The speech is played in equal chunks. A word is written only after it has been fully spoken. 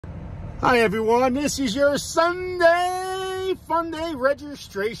Hi everyone, this is your Sunday Funday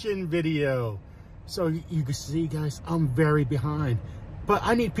registration video. So you can see, guys, I'm very behind, but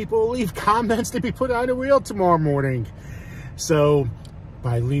I need people to leave comments to be put on the wheel tomorrow morning. So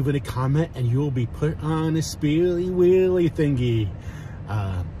by leaving a comment, and you'll be put on a Speely Wheelie thingy.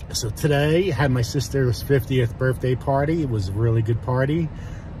 So today I had my sister's 50th birthday party. It was a really good party.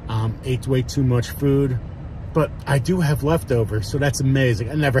 Ate way too much food. But I do have leftovers, so that's amazing.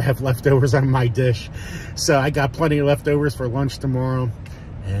 I never have leftovers on my dish. So I got plenty of leftovers for lunch tomorrow.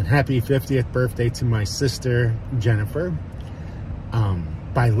 And happy 50th birthday to my sister, Jennifer.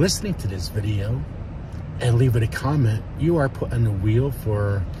 By listening to this video and leaving a comment, you are put on the wheel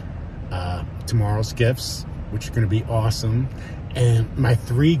for tomorrow's gifts, which are going to be awesome. And my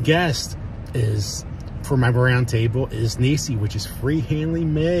 3 guests is, for my round table, is Nisi, which is free-handly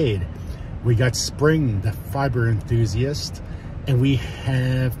made. We got Spring, the fiber enthusiast, and we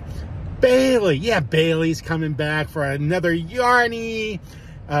have Bailey. Yeah, Bailey's coming back for another yarny,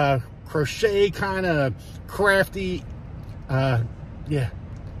 crochet kind of crafty, yeah,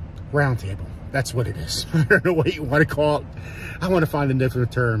 round table. That's what it is. I don't know what you want to call it. I want to find a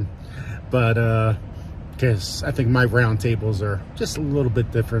different term, but because I think my round tables are just a little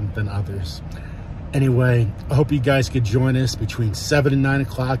bit different than others. Anyway, I hope you guys could join us between 7 and 9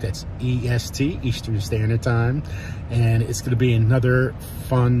 o'clock. That's EST, Eastern Standard Time. And it's going to be another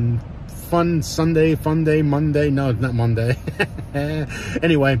fun Sunday, Monday. No, not Monday.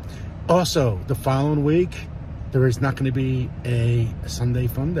 Anyway, also, the following week, there is not going to be a Sunday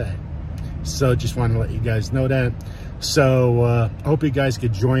Fun Day. So just want to let you guys know that. So I hope you guys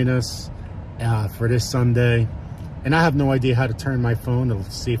could join us for this Sunday. And I have no idea how to turn my phone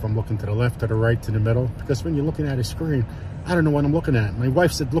to see if I'm looking to the left or the right, to the middle. Because when you're looking at a screen, I don't know what I'm looking at. My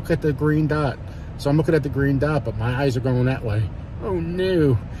wife said, look at the green dot. So I'm looking at the green dot, but my eyes are going that way. Oh,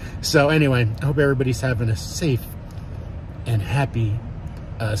 no. So anyway, I hope everybody's having a safe and happy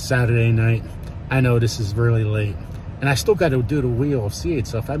Saturday night. I know this is really late. And I still got to do the wheel of seed.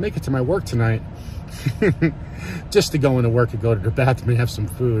 So if I make it to my work tonight, just to go into work and go to the bathroom and have some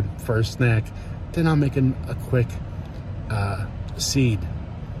food for a snack, then I'll make a quick seed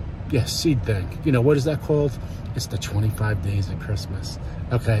thing. You know, what is that called? It's the 25 days of Christmas.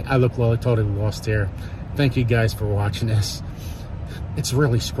 Okay, I look totally lost here. Thank you guys for watching this. It's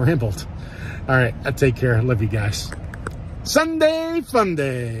really scrambled. All right, I take care. I love you guys. Sunday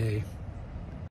Funday.